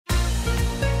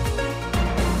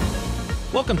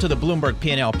Welcome to the Bloomberg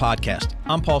P&L podcast.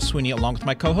 I'm Paul Sweeney along with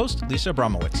my co-host, Lisa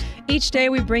Abramowicz. Each day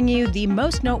we bring you the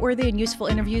most noteworthy and useful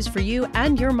interviews for you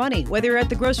and your money, whether you're at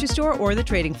the grocery store or the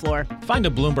trading floor. Find a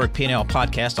Bloomberg P&L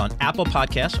podcast on Apple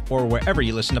Podcasts or wherever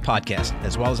you listen to podcasts,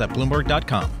 as well as at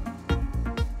Bloomberg.com.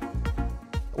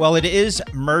 Well, it is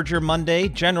Merger Monday.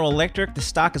 General Electric, the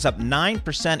stock is up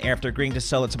 9% after agreeing to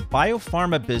sell its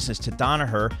BioPharma business to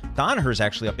Danaher. Danaher is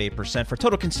actually up 8% for a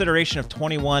total consideration of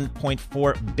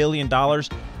 $21.4 billion,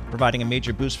 providing a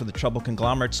major boost for the troubled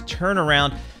conglomerate's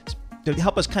turnaround. To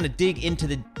help us kind of dig into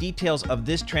the details of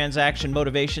this transaction,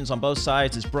 motivations on both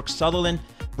sides, is Brooke Sutherland.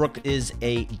 Brooke is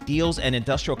a deals and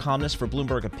industrial columnist for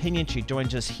Bloomberg Opinion. She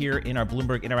joins us here in our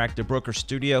Bloomberg Interactive Broker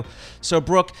studio. So,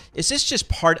 Brooke, is this just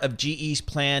part of GE's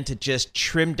plan to just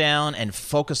trim down and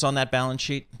focus on that balance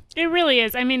sheet? It really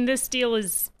is. I mean, this deal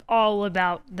is all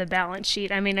about the balance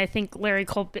sheet. I mean, I think Larry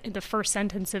Culp, the first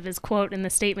sentence of his quote in the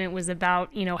statement was about,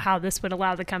 how this would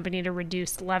allow the company to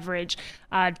reduce leverage.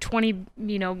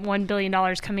 $1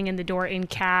 billion coming in the door in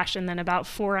cash, and then about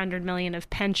 $400 million of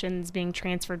pensions being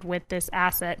transferred with this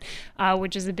asset,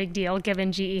 which is a big deal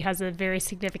given GE has a very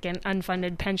significant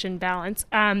unfunded pension balance.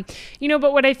 But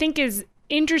what I think is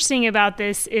interesting about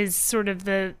this is sort of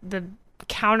the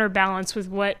counterbalance with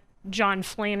what John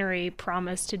Flannery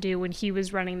promised to do when he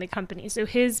was running the company. So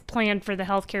his plan for the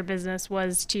healthcare business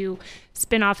was to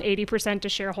spin off 80% to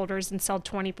shareholders and sell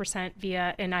 20%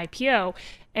 via an IPO.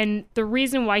 And the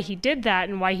reason why he did that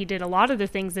and why he did a lot of the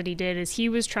things that he did is he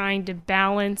was trying to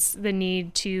balance the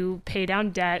need to pay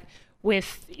down debt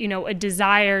with, a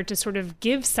desire to sort of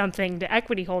give something to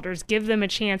equity holders, give them a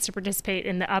chance to participate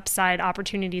in the upside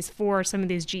opportunities for some of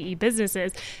these GE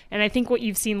businesses. And I think what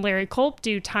you've seen Larry Culp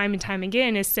do time and time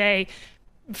again is say,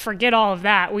 forget all of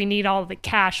that. We need all the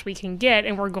cash we can get,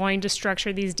 and we're going to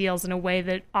structure these deals in a way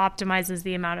that optimizes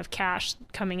the amount of cash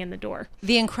coming in the door.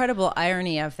 The incredible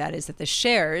irony of that is that the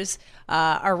shares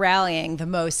are rallying the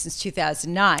most since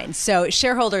 2009. So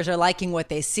shareholders are liking what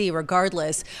they see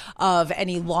regardless of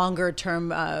any longer term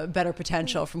better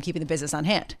potential from keeping the business on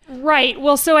hand. Right.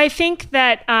 Well, so I think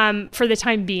that for the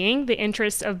time being, the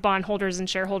interests of bondholders and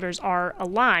shareholders are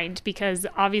aligned because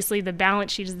obviously the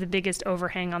balance sheet is the biggest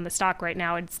overhang on the stock right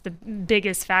now. It's the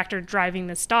biggest factor driving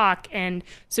the stock. And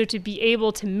so to be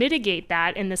able to mitigate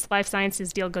that, and this life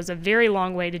sciences deal goes a very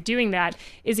long way to doing that,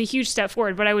 is a huge step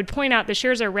forward. But I would point out the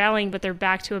shares are rallying, but they're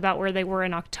back to about where they were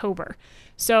in October.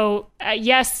 So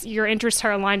yes, your interests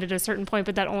are aligned at a certain point,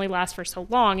 but that only lasts for so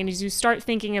long. And as you start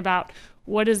thinking about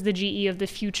what does the GE of the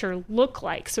future look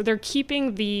like? So they're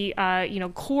keeping the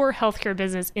core healthcare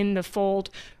business in the fold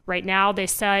right now. They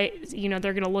say, they're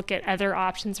going to look at other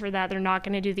options for that. They're not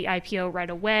going to do the IPO right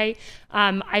away.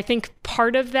 I think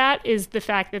part of that is the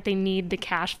fact that they need the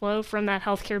cash flow from that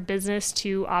healthcare business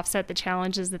to offset the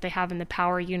challenges that they have in the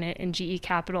power unit and GE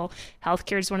Capital.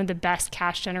 Healthcare is one of the best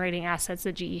cash generating assets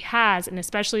that GE has. And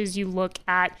especially as you look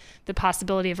at the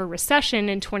possibility of a recession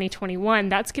in 2021,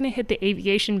 that's going to hit the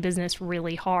aviation business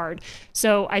really hard.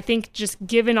 So I think just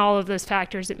given all of those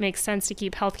factors, it makes sense to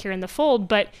keep healthcare in the fold.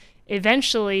 But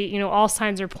eventually, all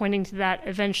signs are pointing to that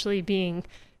eventually being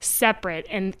separate.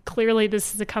 And clearly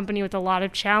this is a company with a lot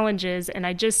of challenges. And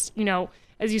I just,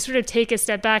 as you sort of take a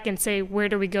step back and say, where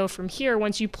do we go from here?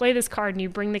 Once you play this card and you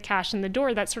bring the cash in the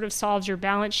door, that sort of solves your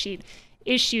balance sheet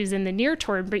issues in the near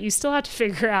term. But you still have to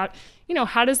figure out,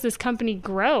 how does this company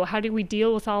grow? How do we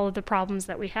deal with all of the problems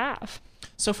that we have?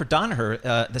 So for Danaher,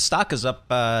 the stock is up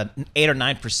 8 or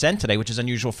 9% today, which is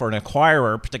unusual for an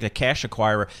acquirer, particularly a cash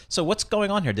acquirer. So what's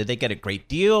going on here? Did they get a great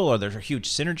deal, or there's huge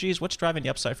synergies? What's driving the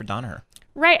upside for Danaher?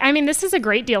 Right. I mean, this is a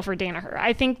great deal for Danaher.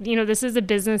 I think, this is a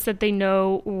business that they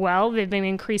know well. They've been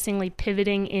increasingly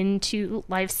pivoting into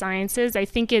life sciences. I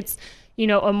think it's,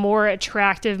 a more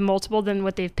attractive multiple than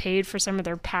what they've paid for some of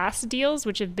their past deals,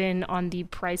 which have been on the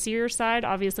pricier side,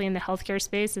 obviously in the healthcare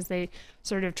space as they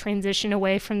sort of transition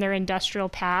away from their industrial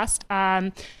past.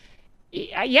 I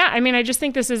just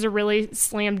think this is a really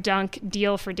slam dunk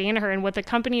deal for Danaher. And what the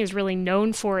company is really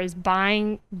known for is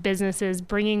buying businesses,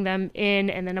 bringing them in,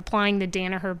 and then applying the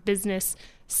Danaher business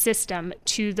system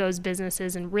to those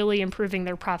businesses and really improving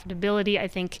their profitability. I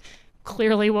think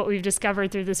clearly what we've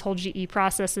discovered through this whole GE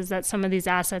process is that some of these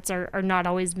assets are not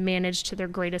always managed to their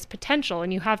greatest potential.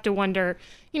 And you have to wonder,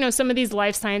 some of these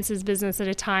life sciences business at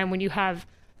a time when you have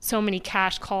so many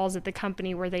cash calls at the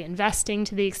company, were they investing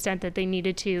to the extent that they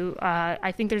needed to?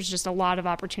 I think there's just a lot of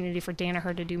opportunity for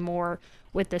Danaher to do more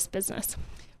with this business.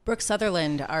 Brooke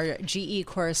Sutherland, our GE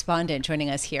correspondent,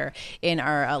 joining us here in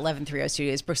our 1130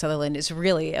 studios. Brooke Sutherland is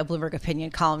really a Bloomberg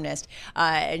Opinion columnist,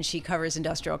 and she covers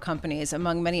industrial companies,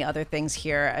 among many other things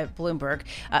here at Bloomberg.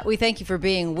 We thank you for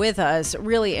being with us.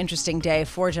 Really interesting day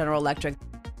for General Electric.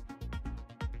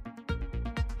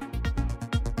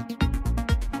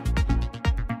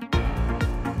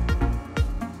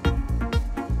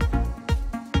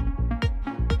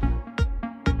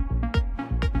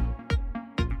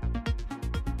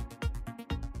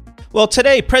 Well,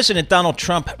 today, President Donald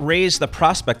Trump raised the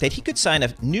prospect that he could sign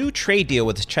a new trade deal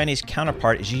with his Chinese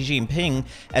counterpart, Xi Jinping,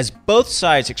 as both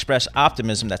sides express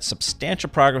optimism that substantial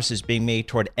progress is being made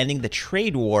toward ending the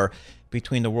trade war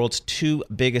between the world's two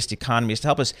biggest economies. To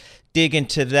help us dig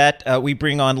into that, we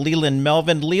bring on Leland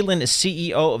Melvin. Leland is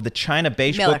CEO of the China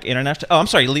Beige Book International. Oh, I'm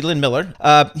sorry, Leland Miller.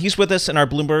 He's with us in our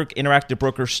Bloomberg Interactive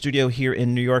Broker studio here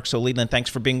in New York. So, Leland, thanks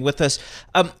for being with us.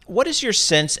 What is your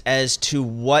sense as to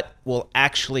what will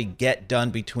actually get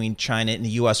done between China and the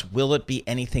U.S.? Will it be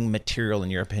anything material, in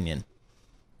your opinion?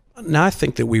 Now, I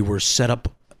think that we were set up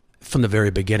from the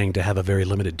very beginning to have a very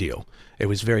limited deal. It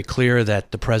was very clear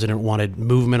that the president wanted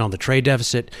movement on the trade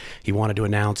deficit. He wanted to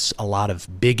announce a lot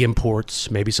of big imports,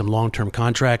 maybe some long-term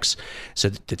contracts, so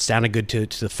that it sounded good to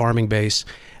the farming base.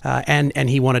 And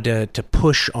he wanted to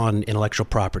push on intellectual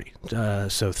property,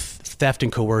 so theft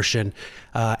and coercion.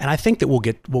 And I think that we'll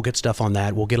get stuff on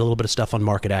that. We'll get a little bit of stuff on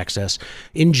market access.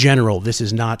 In general, this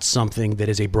is not something that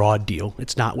is a broad deal.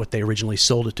 It's not what they originally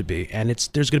sold it to be, and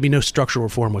there's going to be no structural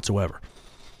reform whatsoever.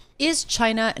 Is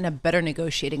China in a better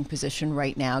negotiating position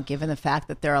right now, given the fact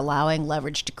that they're allowing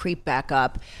leverage to creep back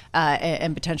up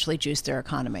and potentially juice their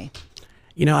economy?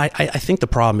 You know, I think the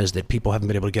problem is that people haven't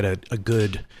been able to get a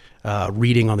good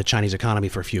reading on the Chinese economy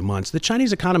for a few months. The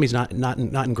Chinese economy is not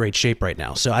in great shape right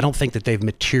now. So I don't think that they've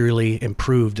materially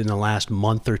improved in the last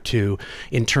month or two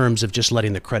in terms of just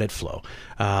letting the credit flow.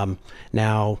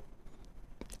 Now,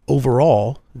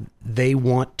 overall, they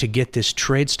want to get this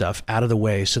trade stuff out of the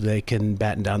way so they can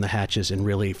batten down the hatches and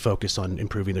really focus on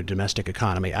improving their domestic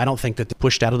economy. I don't think that they're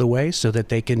pushed out of the way so that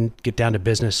they can get down to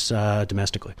business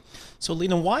domestically. So,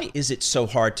 Leland, why is it so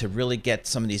hard to really get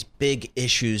some of these big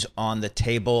issues on the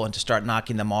table and to start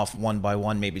knocking them off one by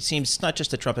one? Maybe it seems it's not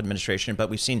just the Trump administration, but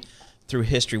we've seen through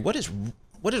history. What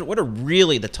are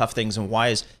really the tough things, and why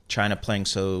is China playing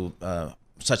such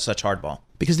hardball?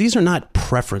 Because these are not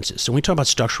preferences. So when we talk about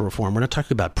structural reform, we're not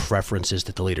talking about preferences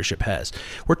that the leadership has.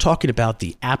 We're talking about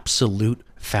the absolute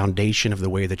foundation of the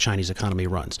way the Chinese economy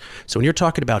runs. So when you're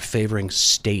talking about favoring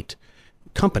state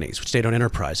companies, state-owned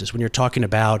enterprises, when you're talking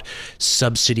about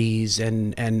subsidies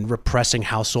and repressing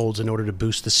households in order to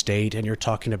boost the state, and you're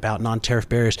talking about non-tariff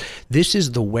barriers, this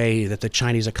is the way that the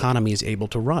Chinese economy is able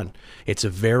to run. It's a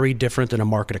very different than a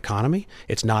market economy.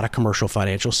 It's not a commercial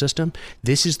financial system.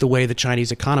 This is the way the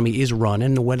Chinese economy is run,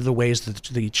 and one of the ways that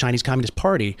the Chinese Communist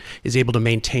Party is able to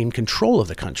maintain control of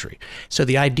the country. So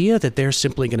the idea that they're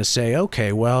simply going to say,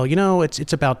 okay, well, you know,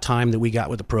 it's about time that we got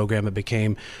with the program and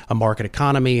became a market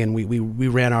economy, and we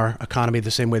ran our economy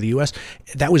the same way the U.S.,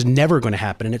 that was never going to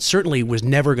happen. And it certainly was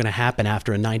never going to happen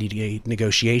after a 90-day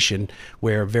negotiation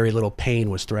where very little pain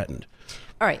was threatened.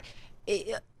 All right.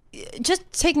 Just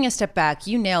taking a step back,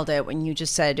 you nailed it when you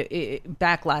just said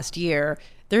back last year,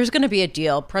 there's going to be a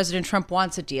deal. President Trump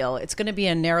wants a deal. It's going to be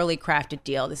a narrowly crafted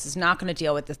deal. This is not going to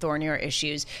deal with the thornier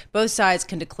issues. Both sides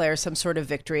can declare some sort of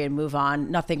victory and move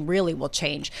on. Nothing really will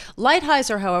change.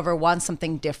 Lighthizer, however, wants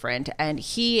something different. And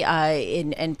he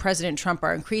and President Trump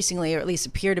are increasingly, or at least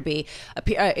appear to be,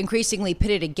 increasingly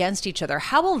pitted against each other.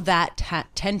 How will that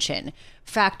tension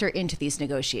factor into these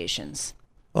negotiations?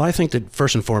 Well, I think that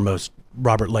first and foremost,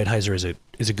 Robert Lighthizer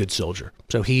is a good soldier.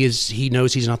 So he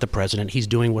knows he's not the president. He's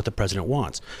doing what the president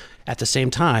wants. At the same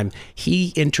time,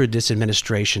 he entered this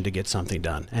administration to get something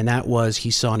done. And that was,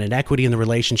 he saw an inequity in the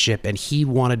relationship, and he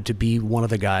wanted to be one of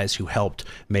the guys who helped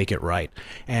make it right.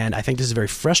 And I think this is very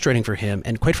frustrating for him.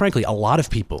 And quite frankly, a lot of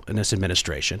people in this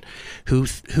administration who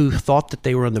thought that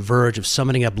they were on the verge of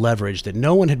summoning up leverage that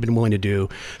no one had been willing to do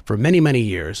for many, many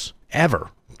years,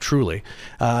 ever. Truly,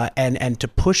 and to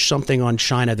push something on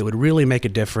China that would really make a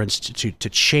difference to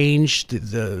change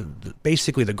the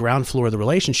basically the ground floor of the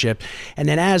relationship. And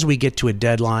then as we get to a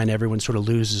deadline, everyone sort of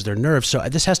loses their nerve. So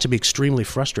this has to be extremely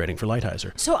frustrating for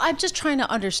Lighthizer. So I'm just trying to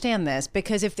understand this,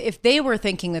 because if they were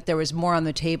thinking that there was more on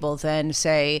the table than,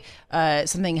 say,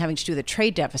 something having to do with the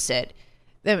trade deficit,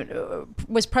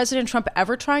 was President Trump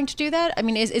ever trying to do that? I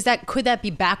mean, could that be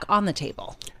back on the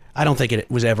table? I don't think it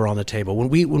was ever on the table. When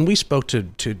we spoke to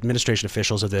administration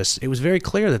officials of this, it was very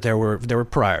clear that there were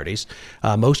priorities.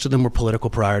 Most of them were political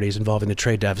priorities involving the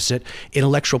trade deficit.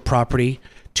 Intellectual property,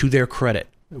 to their credit,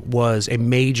 was a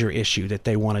major issue that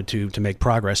they wanted to make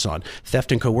progress on.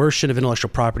 Theft and coercion of intellectual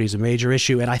property is a major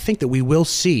issue, and I think that we will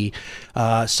see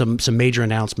some major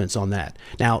announcements on that.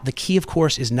 Now, the key, of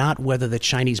course, is not whether the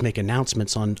Chinese make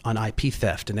announcements on IP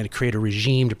theft and then create a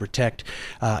regime to protect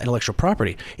intellectual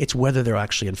property. It's whether they'll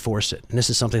actually enforce it. And this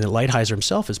is something that Lighthizer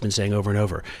himself has been saying over and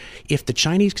over. If the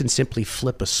Chinese can simply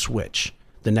flip a switch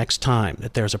the next time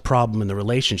that there's a problem in the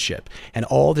relationship, and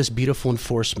all this beautiful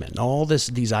enforcement, and all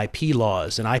these IP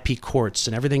laws and IP courts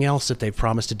and everything else that they've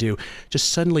promised to do just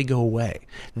suddenly go away,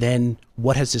 then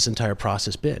what has this entire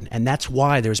process been? And that's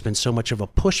why there's been so much of a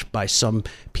push by some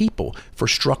people for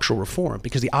structural reform,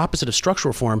 because the opposite of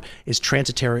structural reform is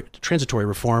transitory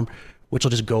reform, which will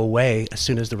just go away as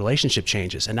soon as the relationship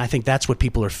changes. And I think that's what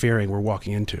people are fearing we're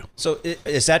walking into. So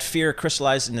is that fear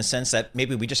crystallized in the sense that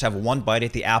maybe we just have one bite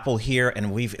at the apple here,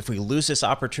 and if we lose this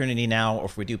opportunity now, or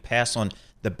if we do pass on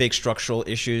the big structural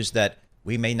issues, that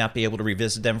we may not be able to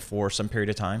revisit them for some period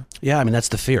of time? Yeah, I mean, that's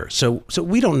the fear. So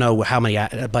we don't know how many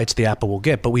bites of the apple we'll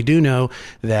get, but we do know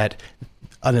that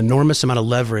an enormous amount of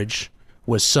leverage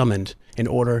was summoned in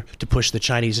order to push the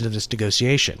Chinese into this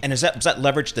negotiation. And was that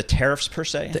leverage the tariffs per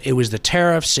se? It was the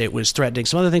tariffs, it was threatening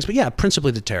some other things, but yeah,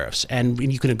 principally the tariffs. And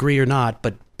you can agree or not,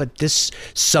 but this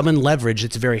summon leverage,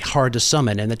 it's very hard to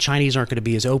summon, and the Chinese aren't going to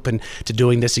be as open to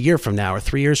doing this a year from now or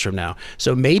 3 years from now.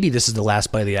 So maybe this is the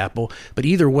last bite of the apple, but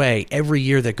either way, every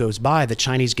year that goes by, the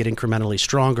Chinese get incrementally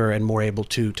stronger and more able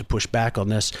to push back on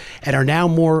this, and are now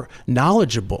more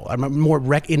knowledgeable,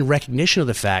 in recognition of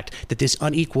the fact that this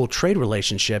unequal trade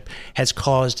relationship has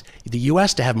caused the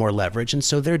U.S. to have more leverage, and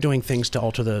so they're doing things to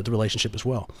alter the relationship as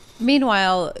well.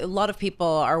 Meanwhile, a lot of people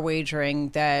are wagering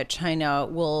that China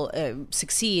will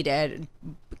succeed at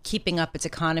keeping up its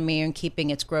economy and keeping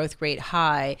its growth rate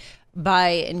high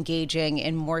by engaging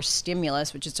in more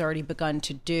stimulus, which it's already begun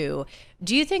to do.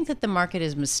 Do you think that the market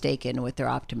is mistaken with their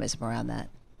optimism around that?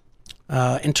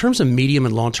 In terms of medium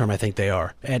and long term, I think they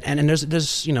are. And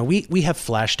there's we have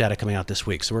flash data coming out this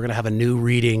week. So we're going to have a new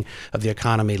reading of the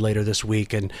economy later this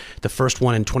week, and the first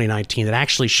one in 2019 that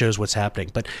actually shows what's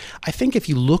happening. But I think if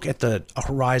you look at the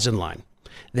horizon line,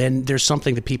 then there's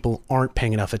something that people aren't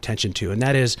paying enough attention to, and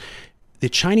that is the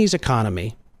Chinese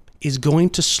economy is going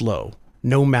to slow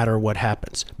no matter what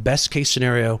happens. Best case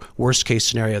scenario, worst case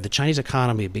scenario, the Chinese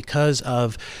economy, because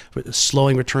of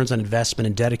slowing returns on investment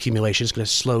and debt accumulation, is going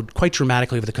to slow quite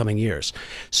dramatically over the coming years.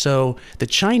 So the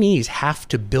Chinese have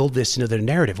to build this into their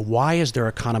narrative. Why is their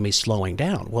economy slowing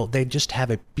down? Well, they just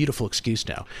have a beautiful excuse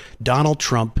now. Donald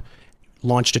Trump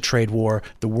launched a trade war.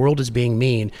 The world is being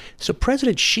mean. So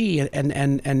President Xi and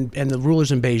the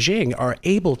rulers in Beijing are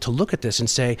able to look at this and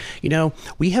say,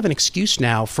 we have an excuse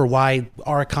now for why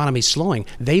our economy is slowing.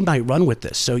 They might run with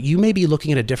this. So you may be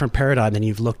looking at a different paradigm than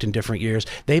you've looked in different years.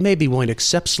 They may be willing to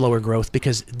accept slower growth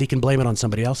because they can blame it on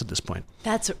somebody else at this point.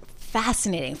 That's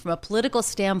fascinating. From a political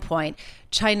standpoint,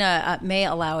 China may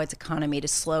allow its economy to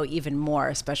slow even more,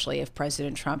 especially if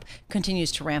President Trump continues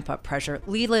to ramp up pressure.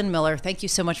 Leland Miller, thank you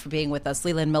so much for being with us.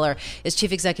 Leland Miller is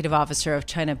Chief Executive Officer of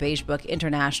China Beige Book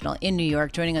International in New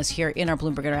York, joining us here in our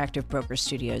Bloomberg Interactive Broker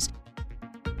Studios.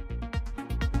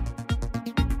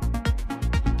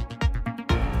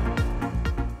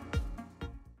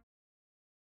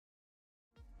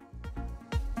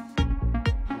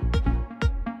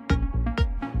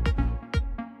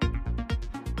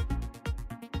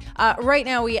 Right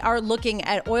now, we are looking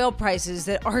at oil prices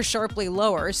that are sharply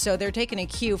lower. So they're taking a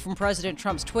cue from President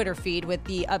Trump's Twitter feed with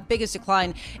the biggest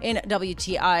decline in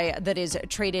WTI that is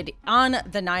traded on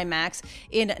the NYMEX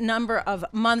in a number of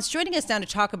months. Joining us now to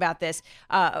talk about this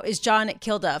is John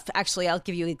Kilduff. Actually, I'll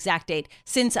give you the exact date,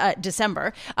 since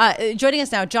December. Joining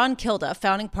us now, John Kilduff,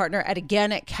 founding partner at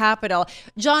Again Capital.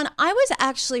 John, I was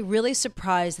actually really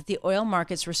surprised that the oil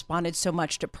markets responded so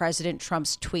much to President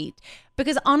Trump's tweet.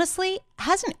 Because honestly,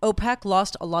 hasn't OPEC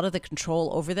lost a lot of the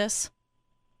control over this?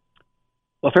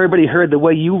 Well, if everybody heard the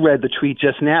way you read the tweet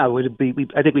just now, I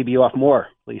think we'd be off more,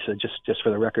 Lisa, just for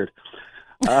the record.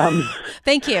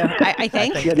 Thank you. I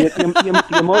think. Yeah,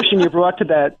 the emotion you brought to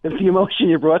that. The emotion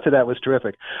you brought to that was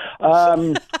terrific.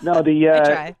 The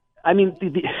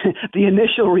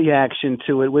initial reaction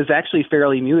to it was actually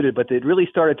fairly muted, but it really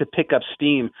started to pick up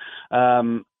steam.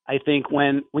 I think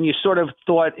when you sort of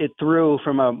thought it through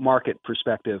from a market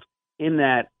perspective, in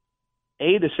that,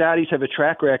 the Saudis have a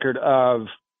track record of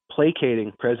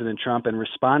placating President Trump and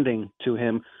responding to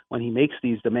him when he makes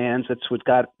these demands. That's what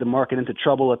got the market into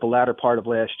trouble at the latter part of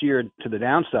last year to the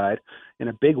downside in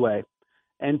a big way.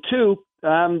 And two,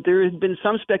 there has been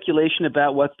some speculation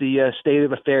about what the state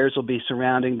of affairs will be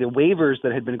surrounding the waivers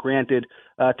that had been granted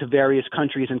to various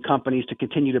countries and companies to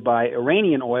continue to buy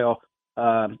Iranian oil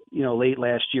late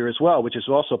last year as well, which is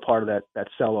also part of that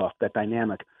sell-off, that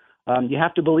dynamic. You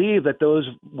have to believe that those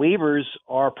waivers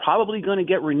are probably going to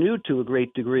get renewed to a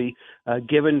great degree,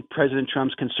 given President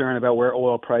Trump's concern about where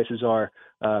oil prices are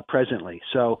presently.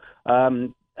 So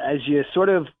as you sort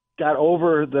of got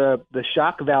over the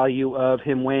shock value of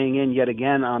him weighing in yet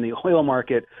again on the oil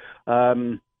market,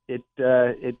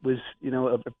 it was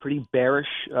a pretty bearish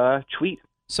tweet.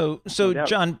 So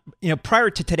John, prior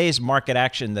to today's market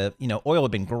action, the oil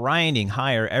had been grinding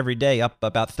higher every day, up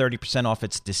about 30% off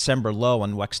its December low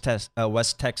on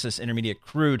West Texas Intermediate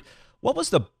crude. What was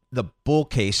the bull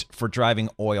case for driving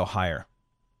oil higher?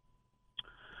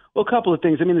 Well, a couple of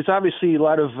things. I mean, there's obviously a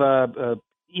lot of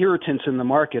irritants in the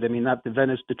market. I mean, not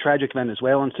the tragic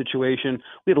Venezuelan situation.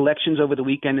 We had elections over the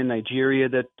weekend in Nigeria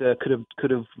that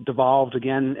could have devolved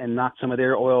again and knocked some of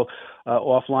their oil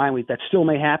offline. That still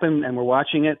may happen, and we're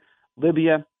watching it.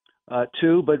 Libya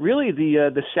too, but really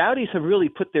the Saudis have really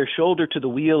put their shoulder to the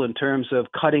wheel in terms of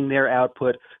cutting their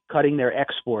output, cutting their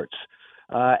exports.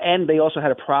 And they also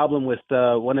had a problem with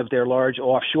one of their large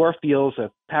offshore fields.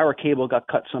 A power cable got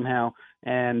cut somehow,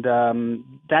 and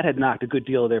that had knocked a good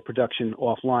deal of their production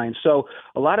offline. So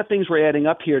a lot of things were adding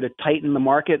up here to tighten the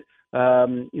market,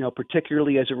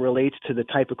 particularly as it relates to the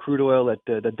type of crude oil that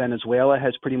Venezuela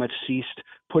has pretty much ceased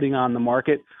putting on the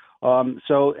market. And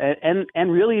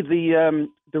really the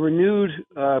renewed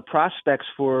prospects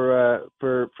for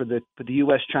the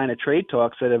U.S.-China trade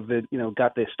talks that have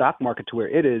got the stock market to where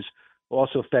it is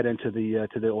also fed into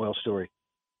the oil story.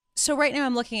 So right now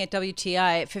I'm looking at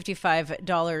WTI at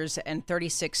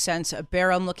 $55.36 a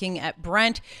barrel. I'm looking at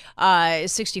Brent,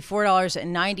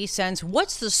 $64.90.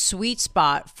 What's the sweet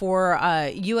spot for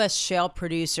U.S. shale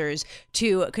producers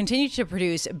to continue to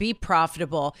produce, be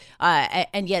profitable,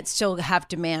 and yet still have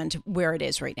demand where it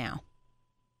is right now?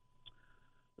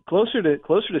 Closer to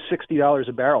 $60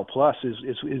 a barrel plus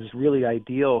is really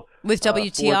ideal. With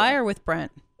WTI or with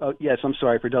Brent? Oh, yes, I'm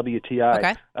sorry, for WTI.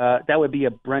 Okay. That would be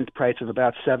a Brent price of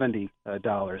about $70.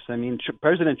 I mean,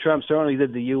 President Trump certainly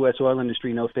did the U.S. oil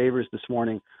industry no favors this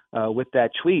morning with that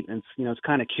tweet. And it's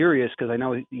kind of curious because I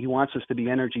know he wants us to be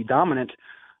energy dominant.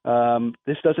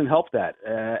 This doesn't help that.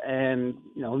 And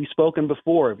he's spoken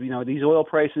before. These oil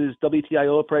prices, WTI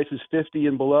oil prices 50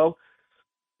 and below.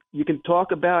 You can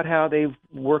talk about how they've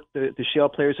worked, the shale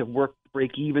players have worked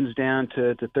break evens down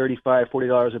to $35,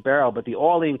 $40 a barrel, but the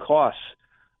all-in costs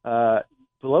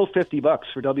below $50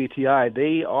 for WTI,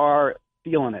 they are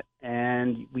feeling it.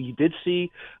 And we did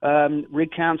see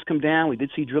rig counts come down. We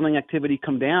did see drilling activity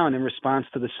come down in response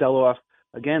to the sell-off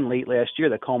again late last year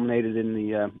that culminated in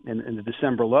the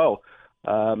December low.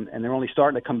 And they're only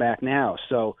starting to come back now.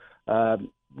 So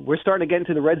we're starting to get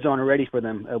into the red zone already for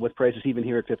them with prices even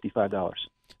here at $55.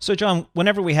 So, John,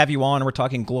 whenever we have you on and we're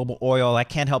talking global oil, I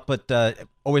can't help but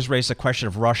always raise the question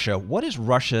of Russia. What is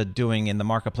Russia doing in the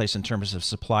marketplace in terms of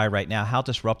supply right now? How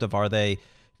disruptive are they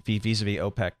vis-a-vis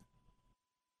OPEC?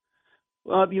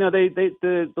 Well,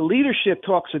 the leadership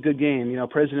talks a good game.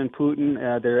 President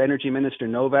Putin, their energy minister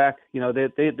Novak,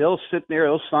 they'll sit there,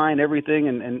 they'll sign everything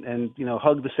and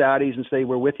hug the Saudis and say,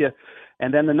 we're with you.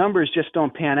 And then the numbers just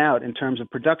don't pan out in terms of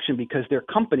production because their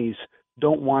companies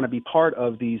don't want to be part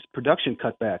of these production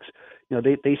cutbacks.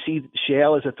 They see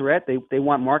shale as a threat. They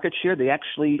want market share. They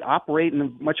actually operate in a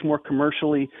much more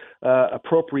commercially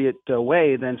appropriate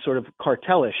way than sort of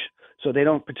cartelish. So they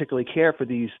don't particularly care for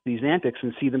these antics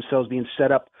and see themselves being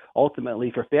set up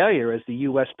ultimately for failure as the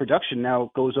U.S. production now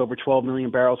goes over 12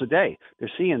 million barrels a day.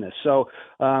 They're seeing this. So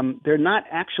they're not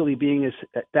actually being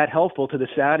that helpful to the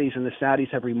Saudis, and the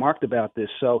Saudis have remarked about this.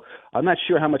 So I'm not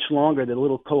sure how much longer the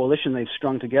little coalition they've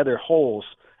strung together holds,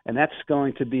 and that's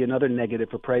going to be another negative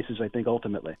for prices, I think,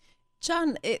 ultimately.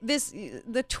 John,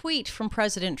 the tweet from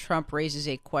President Trump raises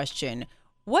a question.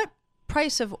 What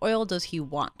price of oil does he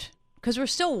want? Because we're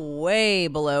still way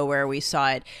below where we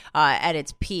saw it at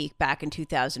its peak back in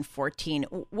 2014.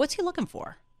 What's he looking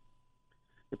for?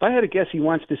 If I had to guess, he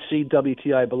wants to see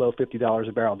WTI below $50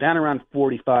 a barrel, down around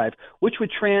 45, which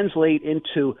would translate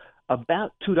into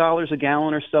about $2 a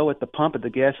gallon or so at the pump, at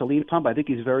the gasoline pump. I think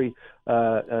he's very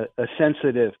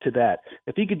sensitive to that.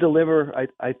 If he could deliver,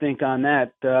 I think, on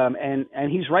that,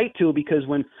 and he's right to, because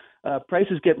when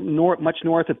prices get much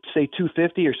north of, say,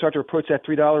 $2.50 or start to approach that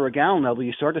 $3 a gallon level,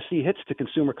 you start to see hits to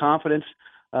consumer confidence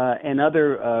and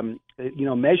other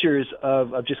measures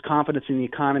of just confidence in the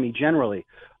economy generally.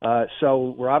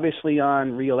 So we're obviously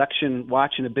on re-election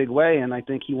watch in a big way, and I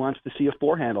think he wants to see a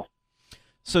four handle.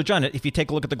 So, John, if you take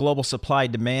a look at the global supply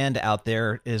demand out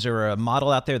there, is there a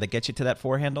model out there that gets you to that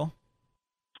four handle?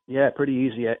 Yeah, pretty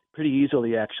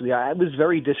easily, actually. I was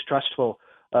very distrustful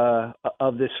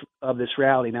of this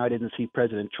rally. Now, I didn't see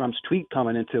President Trump's tweet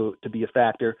coming into to be a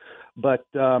factor, but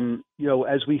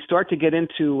as we start to get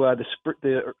into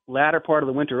the latter part of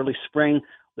the winter, early spring,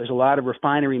 there's a lot of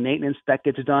refinery maintenance that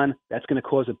gets done. That's going to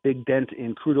cause a big dent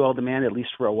in crude oil demand, at least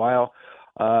for a while.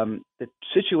 The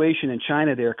situation in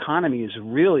China, their economy is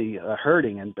really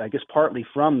hurting, and I guess partly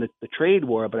from the trade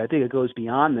war, but I think it goes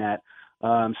beyond that.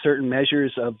 Certain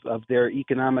measures of their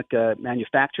economic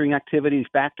manufacturing activity,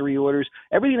 factory orders,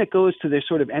 everything that goes to their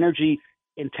sort of energy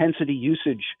intensity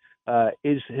usage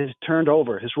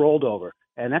has rolled over.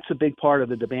 And that's a big part of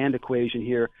the demand equation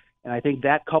here. And I think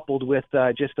that coupled with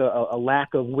just a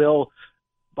lack of will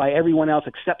by everyone else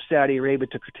except Saudi Arabia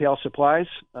to curtail supplies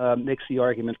makes the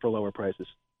argument for lower prices.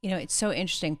 It's so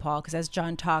interesting, Paul, because as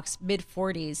John talks,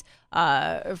 mid-40s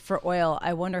for oil,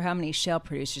 I wonder how many shale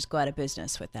producers go out of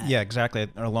business with that. Yeah, exactly.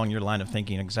 Along your line of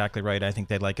thinking, exactly right. I think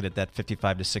they like it at that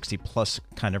 55 to 60 plus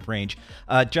kind of range.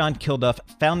 John Kilduff,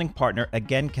 founding partner,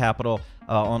 Again Capital,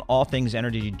 on all things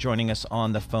energy, joining us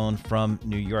on the phone from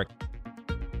New York.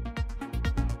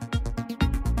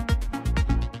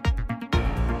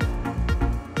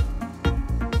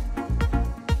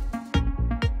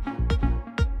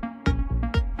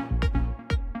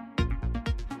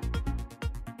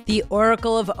 The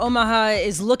Oracle of Omaha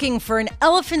is looking for an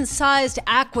elephant-sized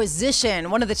acquisition.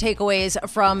 One of the takeaways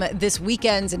from this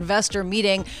weekend's investor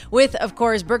meeting with, of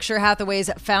course, Berkshire Hathaway's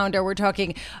founder. We're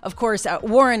talking, of course,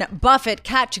 Warren Buffett.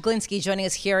 Katherine Chiglinsky joining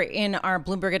us here in our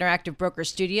Bloomberg Interactive Broker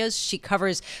Studios. She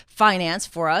covers finance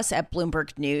for us at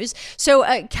Bloomberg News. So,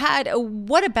 Kat,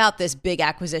 what about this big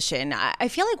acquisition? I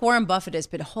feel like Warren Buffett has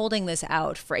been holding this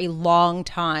out for a long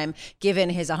time,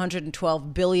 given his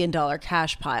 $112 billion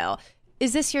cash pile.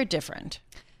 Is this year different?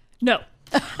 No.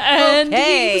 And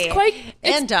okay. he was quite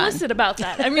explicit about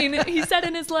that. I mean, he said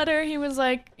in his letter, he was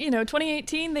like,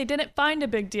 2018, they didn't find a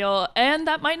big deal. And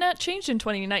that might not change in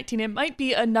 2019. It might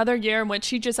be another year in which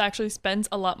he just actually spends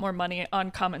a lot more money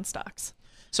on common stocks.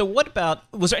 So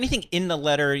was there anything in the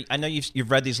letter? I know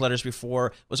you've read these letters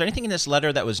before. Was there anything in this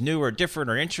letter that was new or different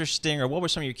or interesting, or what were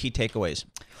some of your key takeaways?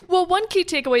 Well, one key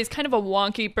takeaway is kind of a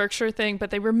wonky Berkshire thing,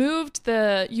 but they removed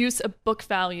the use of book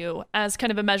value as kind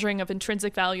of a measuring of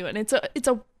intrinsic value. And it's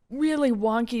a really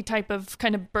wonky type of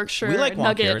kind of Berkshire we like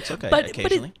nugget. Here. It's okay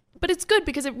occasionally. But it's good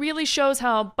because it really shows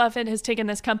how Buffett has taken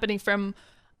this company from,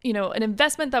 an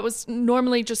investment that was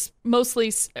normally just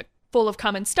mostly full of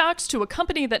common stocks to a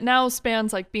company that now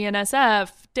spans like BNSF,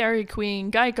 Dairy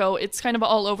Queen, Geico. It's kind of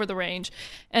all over the range.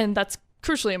 And that's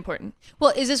crucially important.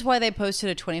 Well, is this why they posted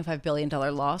a $25 billion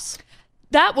loss?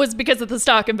 That was because of the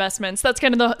stock investments. That's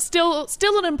kind of still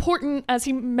an important, as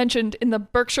he mentioned, in the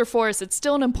Berkshire forest, it's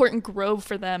still an important grove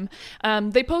for them.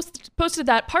 They posted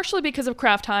that partially because of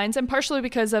Kraft Heinz and partially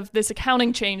because of this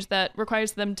accounting change that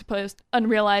requires them to post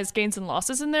unrealized gains and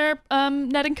losses in their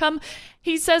net income.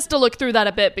 He says to look through that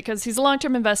a bit because he's a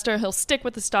long-term investor. He'll stick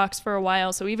with the stocks for a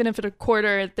while. So even if at a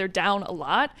quarter they're down a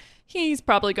lot, he's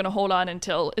probably going to hold on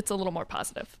until it's a little more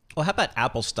positive. Well, how about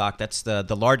Apple stock? That's the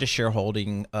largest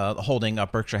shareholding holding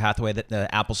of Berkshire Hathaway. The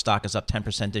Apple stock is up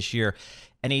 10% this year.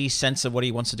 Any sense of what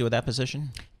he wants to do with that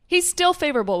position? He's still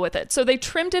favorable with it. So they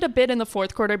trimmed it a bit in the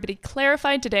fourth quarter, but he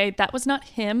clarified today that was not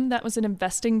him. That was an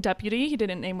investing deputy. He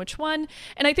didn't name which one.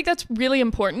 And I think that's really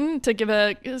important to give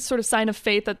a sort of sign of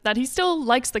faith that he still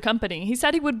likes the company. He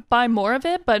said he would buy more of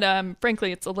it, but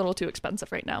frankly, it's a little too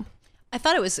expensive right now. I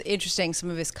thought it was interesting, some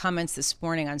of his comments this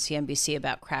morning on CNBC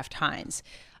about Kraft Heinz,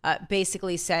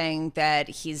 basically saying that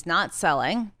he's not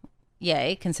selling,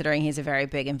 yay, considering he's a very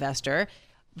big investor,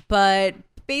 but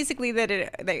basically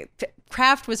that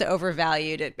Kraft was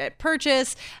overvalued at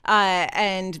purchase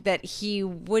and that he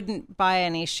wouldn't buy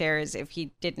any shares if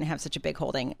he didn't have such a big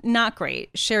holding. Not great.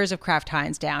 Shares of Kraft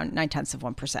Heinz down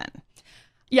 0.9%.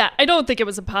 Yeah, I don't think it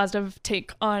was a positive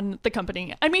take on the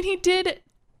company. I mean, he did...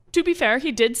 To be fair,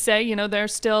 he did say,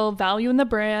 there's still value in the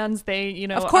brands. They,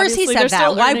 of course he said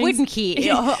that. Why wouldn't he?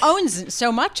 He owns so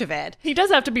much of it. He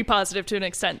does have to be positive to an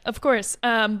extent, of course.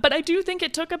 But I do think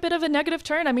it took a bit of a negative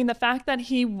turn. I mean, the fact that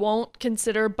he won't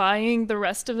consider buying the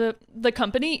rest of the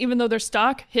company, even though their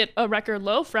stock hit a record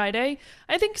low Friday,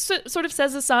 I think sort of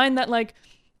says a sign that,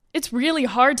 it's really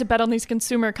hard to bet on these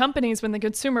consumer companies when the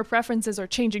consumer preferences are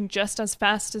changing just as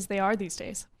fast as they are these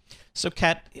days. So,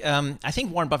 Kat, I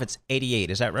think Warren Buffett's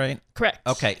 88. Is that right? Correct.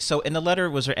 Okay. So in the letter,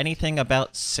 was there anything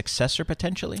about successor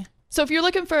potentially? So if you're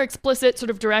looking for explicit sort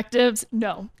of directives,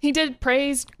 no. He did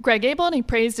praise Greg Abel and he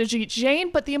praised Ajit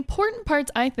Jain, but the important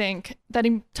parts, I think, that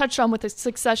he touched on with his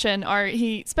succession are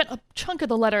he spent a chunk of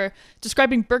the letter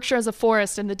describing Berkshire as a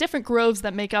forest and the different groves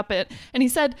that make up it. And he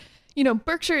said,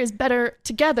 Berkshire is better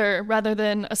together rather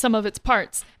than a sum of its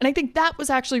parts. And I think that was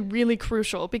actually really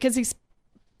crucial because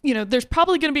there's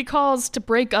probably going to be calls to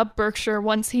break up Berkshire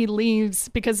once he leaves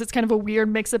because it's kind of a weird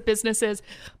mix of businesses.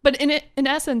 But in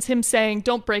essence, him saying,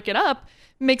 don't break it up,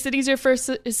 makes it easier for his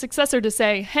successor to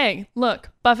say, hey, look,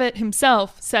 Buffett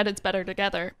himself said it's better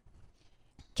together.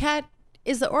 Kat,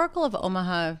 is the Oracle of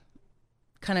Omaha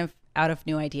kind of out of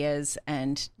new ideas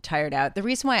and tired out? The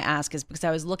reason why I ask is because I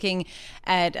was looking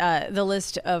at the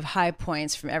list of high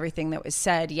points from everything that was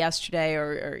said yesterday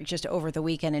or just over the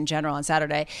weekend in general on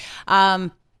Saturday.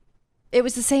 It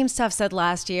was the same stuff said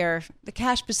last year. The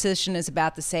cash position is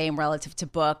about the same relative to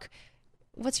book.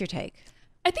 What's your take?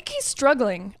 I think he's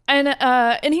struggling, and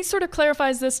he sort of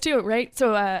clarifies this too, right?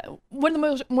 So one of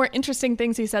the more interesting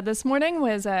things he said this morning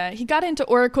was he got into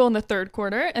Oracle in the third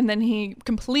quarter, and then he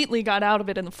completely got out of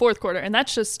it in the fourth quarter, and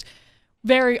that's just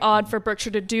very odd for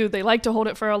Berkshire to do. They like to hold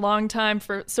it for a long time,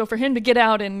 so for him to get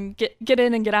out and get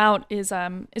in and get out is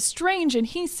strange. And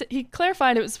he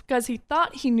clarified it was because he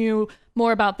thought he knew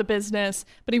more about the business,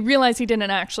 but he realized he didn't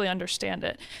actually understand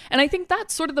it. And I think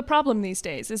that's sort of the problem these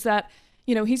days is that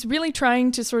he's really trying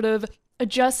to sort of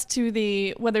adjust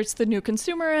to whether it's the new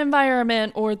consumer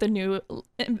environment or the new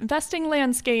investing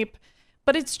landscape,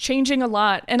 but it's changing a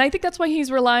lot. And I think that's why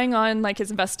he's relying on like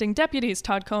his investing deputies,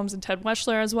 Todd Combs and Ted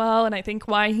Weschler as well. And I think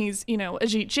why he's,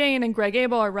 Ajit Jain and Greg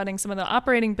Abel are running some of the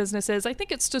operating businesses. I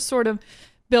think it's to sort of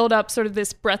build up sort of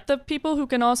this breadth of people who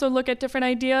can also look at different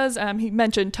ideas. He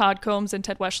mentioned Todd Combs and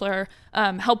Ted Weschler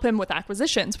help him with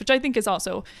acquisitions, which I think is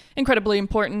also incredibly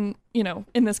important,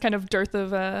 in this kind of dearth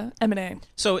of M&A.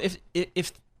 So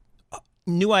if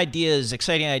new ideas,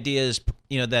 exciting ideas,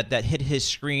 that hit his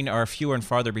screen are fewer and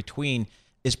farther between,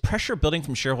 is pressure building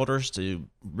from shareholders to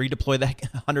redeploy that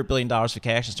 $100 billion of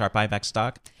cash and start buying back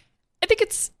stock? I think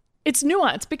it's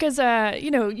nuanced because,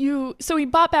 so he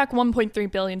bought back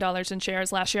 $1.3 billion in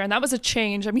shares last year, and that was a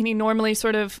change. I mean, he normally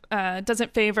sort of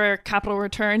doesn't favor capital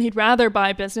return. He'd rather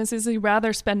buy businesses. He'd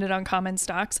rather spend it on common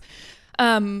stocks.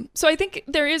 So I think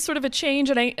there is sort of a change,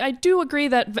 and I do agree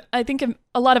that I think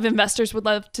a lot of investors would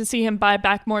love to see him buy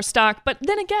back more stock. But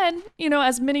then again,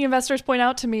 as many investors point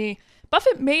out to me,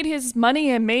 Buffett made his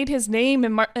money and made his name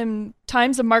in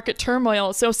times of market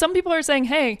turmoil. So some people are saying,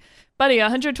 hey, buddy,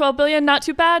 $112 billion, not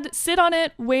too bad. Sit on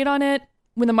it, wait on it.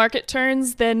 When the market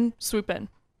turns, then swoop in.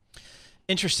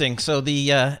 Interesting. So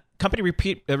the company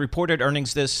reported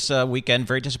earnings this weekend.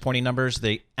 Very disappointing numbers.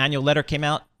 The annual letter came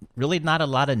out. Really not a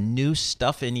lot of new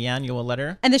stuff in the annual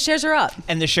letter. And the shares are up.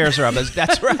 That's where I was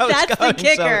That's going. the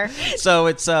kicker. So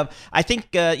it's, I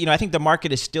think the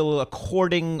market is still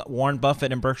according Warren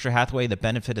Buffett and Berkshire Hathaway the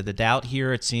benefit of the doubt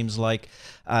here. It seems like,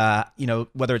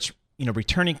 whether it's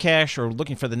returning cash or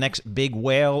looking for the next big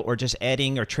whale or just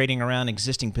adding or trading around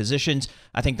existing positions,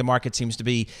 I think the market seems to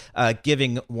be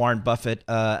giving Warren Buffett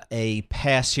a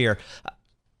pass here.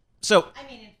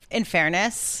 In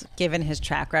fairness, given his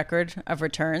track record of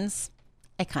returns,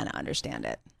 I kind of understand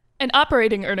it. And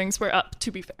operating earnings were up,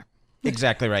 to be fair.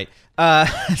 Exactly right.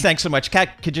 Thanks so much.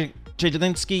 Katherine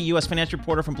Chiglinsky, U.S. finance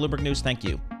reporter from Bloomberg News. Thank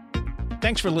you.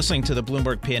 Thanks for listening to the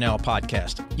Bloomberg P&L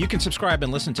podcast. You can subscribe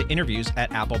and listen to interviews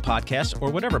at Apple Podcasts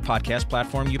or whatever podcast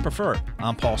platform you prefer.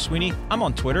 I'm Paul Sweeney. I'm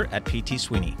on Twitter at PT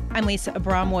Sweeney. I'm Lisa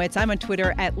Abramowicz. I'm on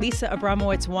Twitter at Lisa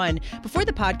Abramowicz1. Before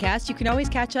the podcast, you can always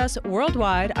catch us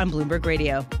worldwide on Bloomberg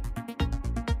Radio.